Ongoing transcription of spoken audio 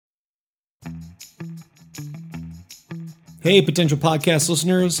Hey, potential podcast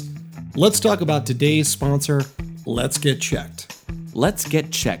listeners, let's talk about today's sponsor, Let's Get Checked. Let's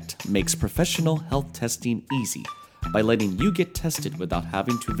Get Checked makes professional health testing easy by letting you get tested without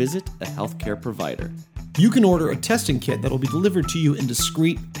having to visit a healthcare provider. You can order a testing kit that will be delivered to you in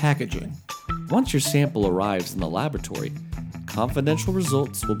discreet packaging. Once your sample arrives in the laboratory, confidential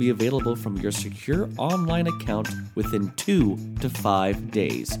results will be available from your secure online account within 2 to 5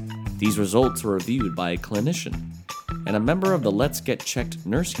 days. These results are reviewed by a clinician, and a member of the Let's Get Checked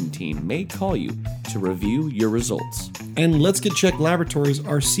nursing team may call you to review your results. And Let's Get Checked laboratories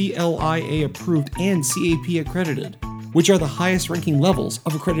are CLIA approved and CAP accredited, which are the highest ranking levels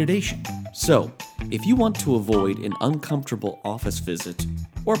of accreditation. So, if you want to avoid an uncomfortable office visit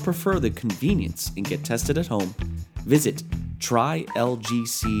or prefer the convenience and get tested at home, visit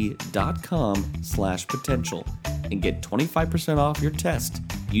trylgc.com/potential and get 25% off your test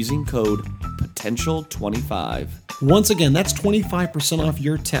using code POTENTIAL25. Once again, that's 25% off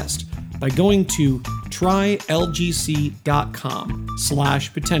your test by going to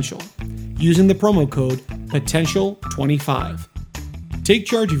trylgc.com/potential using the promo code POTENTIAL25. Take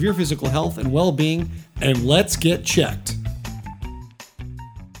charge of your physical health and well-being, and let's get checked.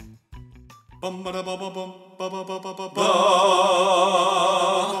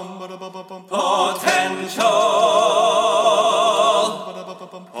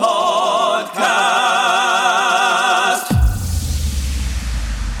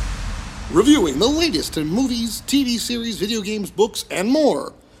 Reviewing the latest in movies, TV series, video games, books, and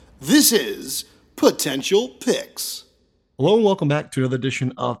more. This is Potential Picks. Hello and welcome back to another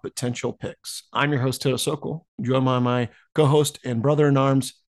edition of Potential Picks. I'm your host, Teo Sokol, joined by my co-host and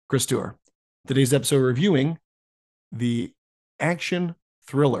brother-in-arms, Chris Dewar. Today's episode reviewing the action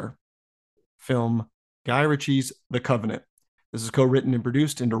thriller film Guy Ritchie's The Covenant. This is co-written and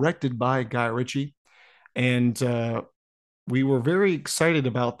produced and directed by Guy Ritchie. And we were very excited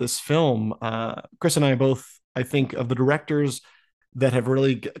about this film. Chris and I both, I think, of the directors that have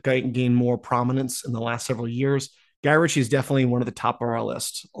really gained more prominence in the last several years, Guy Ritchie is definitely one of the top of our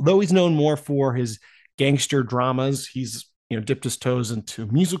list. Although he's known more for his gangster dramas, he's dipped his toes into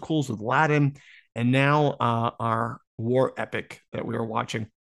musicals with Aladdin, and now our war epic that we were watching.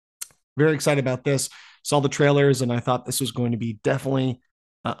 Very excited about this. Saw the trailers, and I thought this was going to be definitely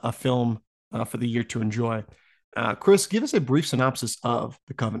a film for the year to enjoy. Chris, give us a brief synopsis of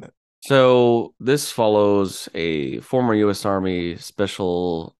The Covenant. So this follows a former U.S. Army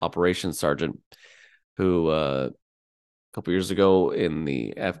Special Operations Sergeant who a couple years ago in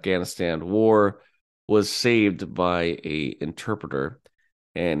the Afghanistan war was saved by a interpreter,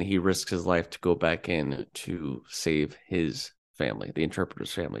 and he risks his life to go back in to save his family, the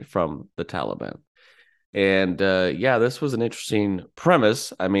interpreter's family, from the Taliban. And this was an interesting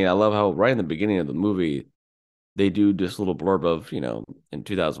premise. I mean, I love how right in the beginning of the movie they do this little blurb of, in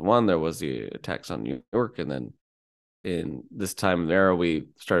 2001 there was the attacks on New York, and then in this time there we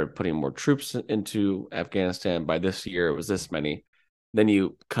started putting more troops into Afghanistan. By this year it was this many. Then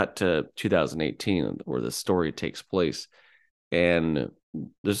you cut to 2018 where the story takes place, and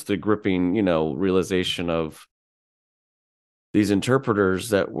there's the gripping realization of these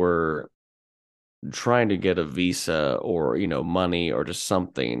interpreters that were trying to get a visa or money or just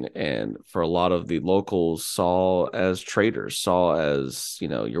something, and for a lot of the locals saw as traitors, saw as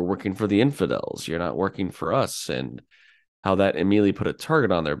you're working for the infidels, you're not working for us, and how that immediately put a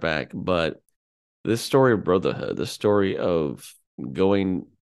target on their back. But this story of brotherhood, the story of going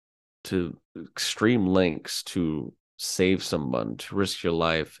to extreme lengths to save someone, to risk your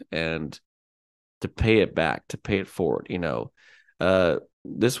life, and to pay it back, to pay it forward,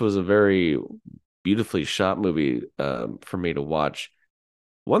 this was a very beautifully shot movie for me to watch.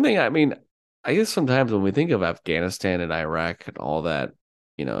 One thing, I guess sometimes when we think of Afghanistan and Iraq and all that,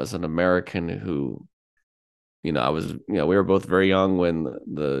 as an American who, we were both very young when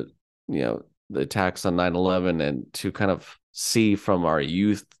the attacks on 9/11, and to kind of see from our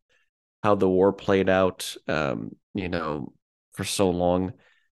youth how the war played out, for so long.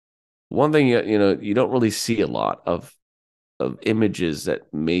 One thing, you don't really see a lot of images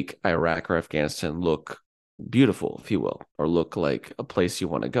that make Iraq or Afghanistan look beautiful, if you will, or look like a place you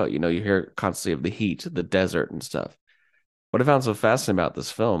want to go. You hear constantly of the heat, the desert and stuff. What I found so fascinating about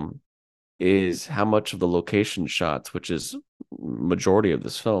this film is how much of the location shots, which is majority of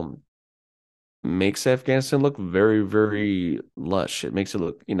this film, makes Afghanistan look very, very lush. It makes it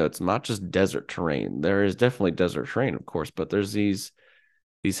look, it's not just desert terrain. There is definitely desert terrain, of course, but there's these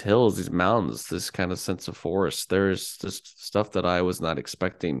hills, these mountains, this kind of sense of forest. There's just stuff that I was not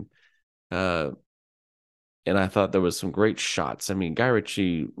expecting. And I thought there was some great shots. I mean, Guy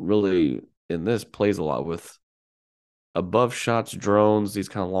Ritchie really in this plays a lot with above shots, drones, these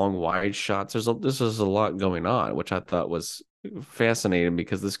kind of long wide shots. This is a lot going on, which I thought was fascinating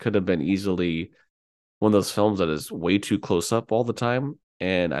because this could have been easily one of those films that is way too close up all the time.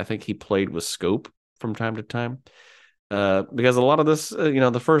 And I think he played with scope from time to time. Because a lot of this,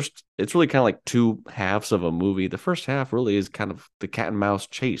 it's really kind of like two halves of a movie. The first half really is kind of the cat and mouse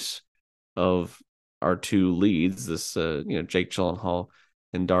chase of our two leads, this, Jake Gyllenhaal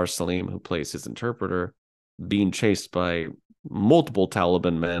and Dar Salim, who plays his interpreter, being chased by multiple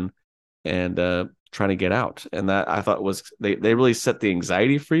Taliban men and trying to get out. And that I thought was they really set the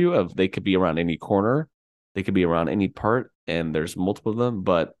anxiety for you of they could be around any corner, they could be around any part, and there's multiple of them,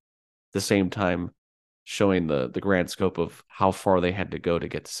 but at the same time showing the grand scope of how far they had to go to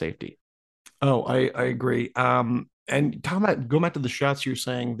get to safety. Oh, I agree. And talking about going back to the shots you're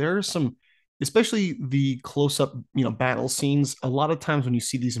saying, there are some, especially the close-up, battle scenes. A lot of times when you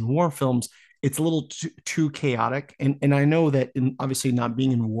see these in war films, it's a little too chaotic. And I know that in obviously not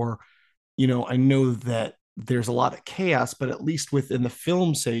being in war, I know that there's a lot of chaos, but at least within the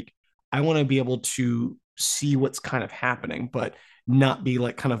film's sake, I want to be able to see what's kind of happening, but not be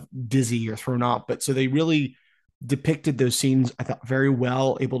like kind of dizzy or thrown off. But so they really depicted those scenes, I thought, very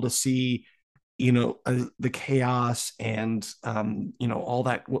well, able to see, the chaos and, all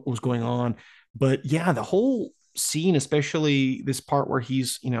that what was going on. But yeah, the whole scene, especially this part where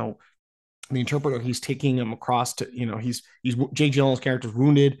he's, the interpreter, he's taking him across to, he's Jake Gyllenhaal's character is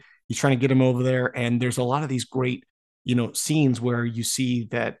wounded. He's trying to get him over there. And there's a lot of these great, scenes where you see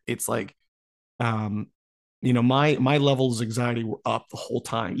that it's like, um, my levels of anxiety were up the whole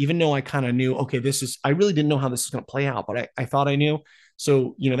time, even though I kind of knew, okay, I really didn't know how this is going to play out, but I thought I knew.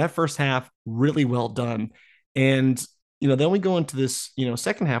 So, that first half, really well done. And, then we go into this,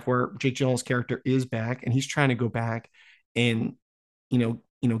 second half where Jake Gyllenhaal's character is back and he's trying to go back and,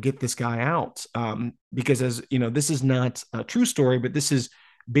 get this guy out. Because as this is not a true story, but this is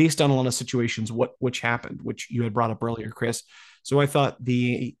based on a lot of situations, which happened, which you had brought up earlier, Chris. So I thought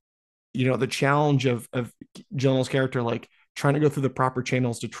the challenge of Gyllenhaal's character, like trying to go through the proper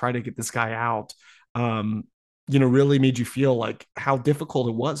channels to try to get this guy out, really made you feel like how difficult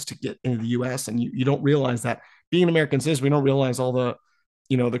it was to get into the US. And you don't realize that being an American citizen, we don't realize all the,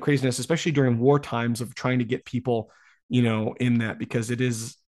 the craziness, especially during war times of trying to get people, in that, because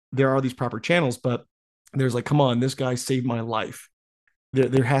there are these proper channels, but there's like, come on, this guy saved my life.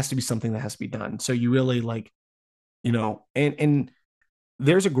 There has to be something that has to be done. So you really like, and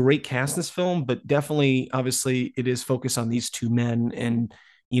there's a great cast in this film, but definitely, obviously, it is focused on these two men and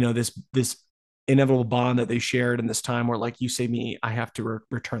this inevitable bond that they shared in this time where, like, you save me, I have to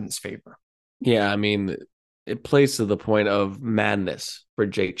return this favor. Yeah, I mean, it plays to the point of madness for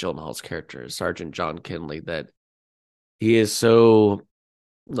Jake Gyllenhaal's character, Sergeant John Kinley, that he is so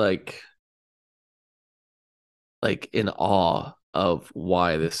like in awe of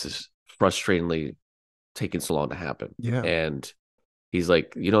why this is frustratingly taking so long to happen. Yeah. And he's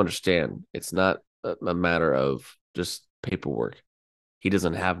like, you don't understand. It's not a matter of just paperwork. He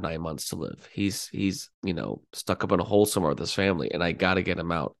doesn't have 9 months to live. He's stuck up in a hole somewhere with his family, and I got to get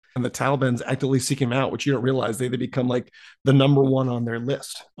him out. And the Taliban's actively seeking him out, which you don't realize they become like the number one on their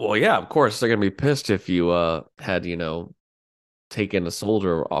list. Well, yeah, of course they're gonna be pissed if you had taken a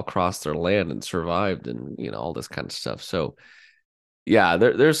soldier across their land and survived, and all this kind of stuff. So yeah,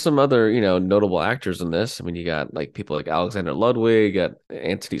 there's some other, notable actors in this. I mean, you got like people like Alexander Ludwig, you got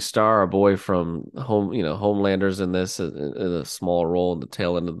Anthony Starr, a boy from Homelanders in this, in a small role in the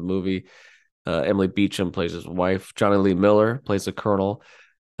tail end of the movie. Emily Beecham plays his wife. Johnny Lee Miller plays the colonel.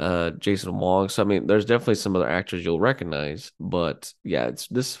 Jason Wong. So, I mean, there's definitely some other actors you'll recognize, but yeah,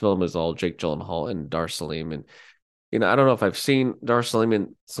 this film is all Jake Gyllenhaal and Dar Salim. And, I don't know if I've seen Dar Salim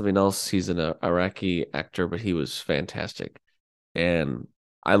in something else. He's an Iraqi actor, but he was fantastic. And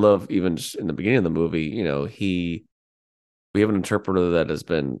I love, even just in the beginning of the movie, we have an interpreter that has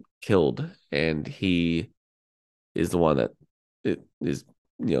been killed, and he is the one that is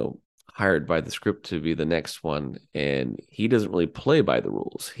hired by the script to be the next one, and he doesn't really play by the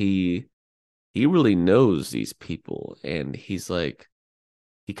rules. He really knows these people, and he's like,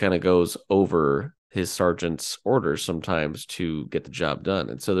 he kind of goes over his sergeant's orders sometimes to get the job done.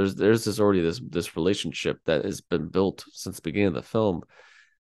 And so there's this relationship that has been built since the beginning of the film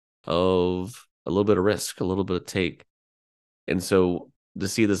of a little bit of risk, a little bit of take. And so to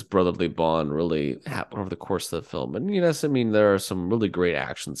see this brotherly bond really happen over the course of the film. And yes, I mean, there are some really great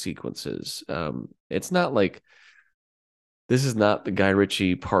action sequences. It's not like, this is not the Guy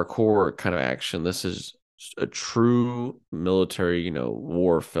Ritchie parkour kind of action. This is a true military,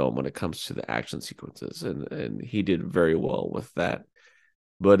 war film when it comes to the action sequences. And he did very well with that.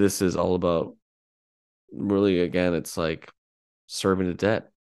 But this is all about really, again, it's like serving a debt.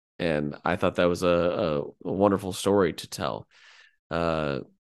 And I thought that was a wonderful story to tell. And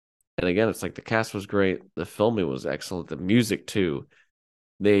again, it's like the cast was great. The filming was excellent. The music too.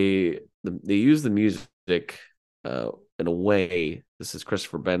 They use the music in a way. This is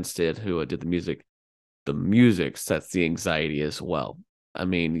Christopher Benstead who did the music. The music sets the anxiety as well. I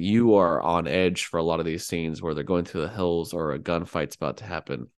mean, you are on edge for a lot of these scenes where they're going through the hills or a gunfight's about to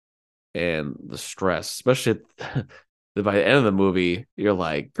happen, and the stress, especially by the end of the movie, you're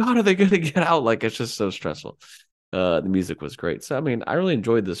like, God, are they going to get out? Like, it's just so stressful. The music was great. So, I mean, I really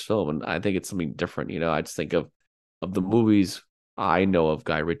enjoyed this film, and I think it's something different. I just think of the movies I know of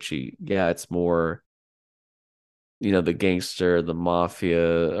Guy Ritchie. Yeah, it's more, the gangster, the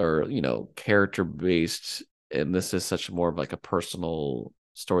mafia, or, character based. And this is such more of like a personal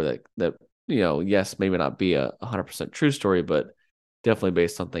story that yes, maybe not be a 100% true story, but definitely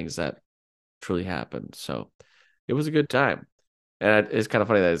based on things that truly happened. So it was a good time. And it's kind of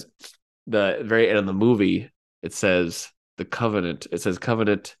funny that the very end of the movie, it says the covenant. It says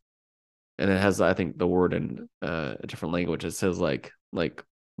covenant, and it has, I think, the word in a different language. It says like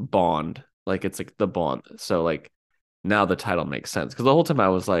bond, like it's like the bond. So like now the title makes sense, because the whole time I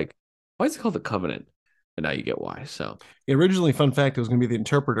was like, why is it called the covenant? And now you get why. So originally, fun fact, it was going to be The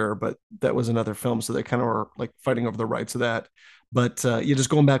Interpreter, but that was another film, so they kind of were like fighting over the rights of that. But just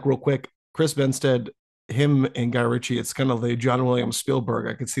going back real quick, Chris Benstead, him and Guy Ritchie, it's kind of the John Williams Spielberg.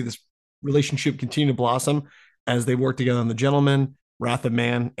 I could see this relationship continue to blossom as they work together on The Gentleman, Wrath of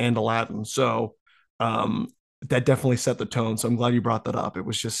Man, and Aladdin. So that definitely set the tone. So I'm glad you brought that up. It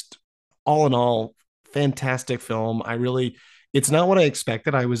was just all in all fantastic film. It's not what I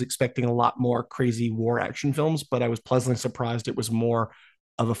expected. I was expecting a lot more crazy war action films, but I was pleasantly surprised it was more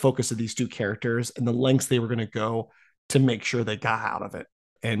of a focus of these two characters and the lengths they were going to go to make sure they got out of it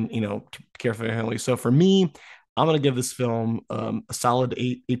and, care for their family. So for me, I'm going to give this film a solid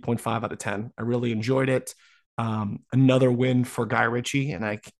 8.5 out of 10. I really enjoyed it. Another win for Guy Ritchie, and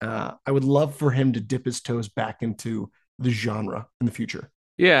I would love for him to dip his toes back into the genre in the future.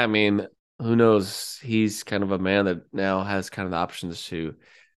 Yeah, I mean, who knows? He's kind of a man that now has kind of the options to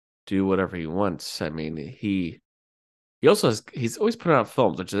do whatever he wants. I mean, he's always putting out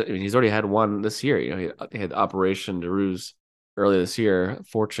films, he's already had one this year. He had Operation Deruze earlier this year,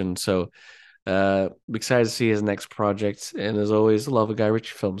 Fortune. So excited to see his next project. And as always, love a Guy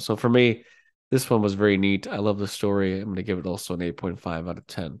Ritchie film. So for me, this one was very neat. I love the story. I'm going to give it also an 8.5 out of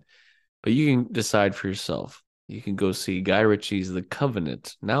 10. But you can decide for yourself. You can go see Guy Ritchie's The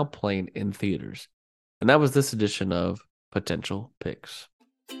Covenant, now playing in theaters. And that was this edition of Potential Picks.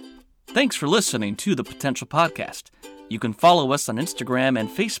 Thanks for listening to the Potential Podcast. You can follow us on Instagram and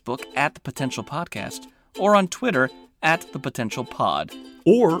Facebook at the Potential Podcast, or on Twitter at the Potential Pod.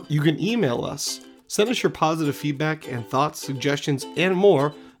 Or you can email us. Send us your positive feedback and thoughts, suggestions, and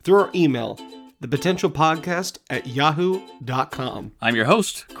more through our email, thepotentialpodcast@yahoo.com. I'm your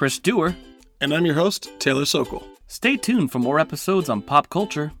host, Chris Dewar. And I'm your host, Taylor Sokol. Stay tuned for more episodes on pop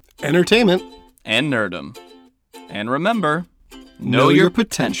culture, entertainment, and nerdom. And remember, know your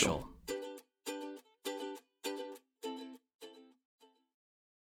potential.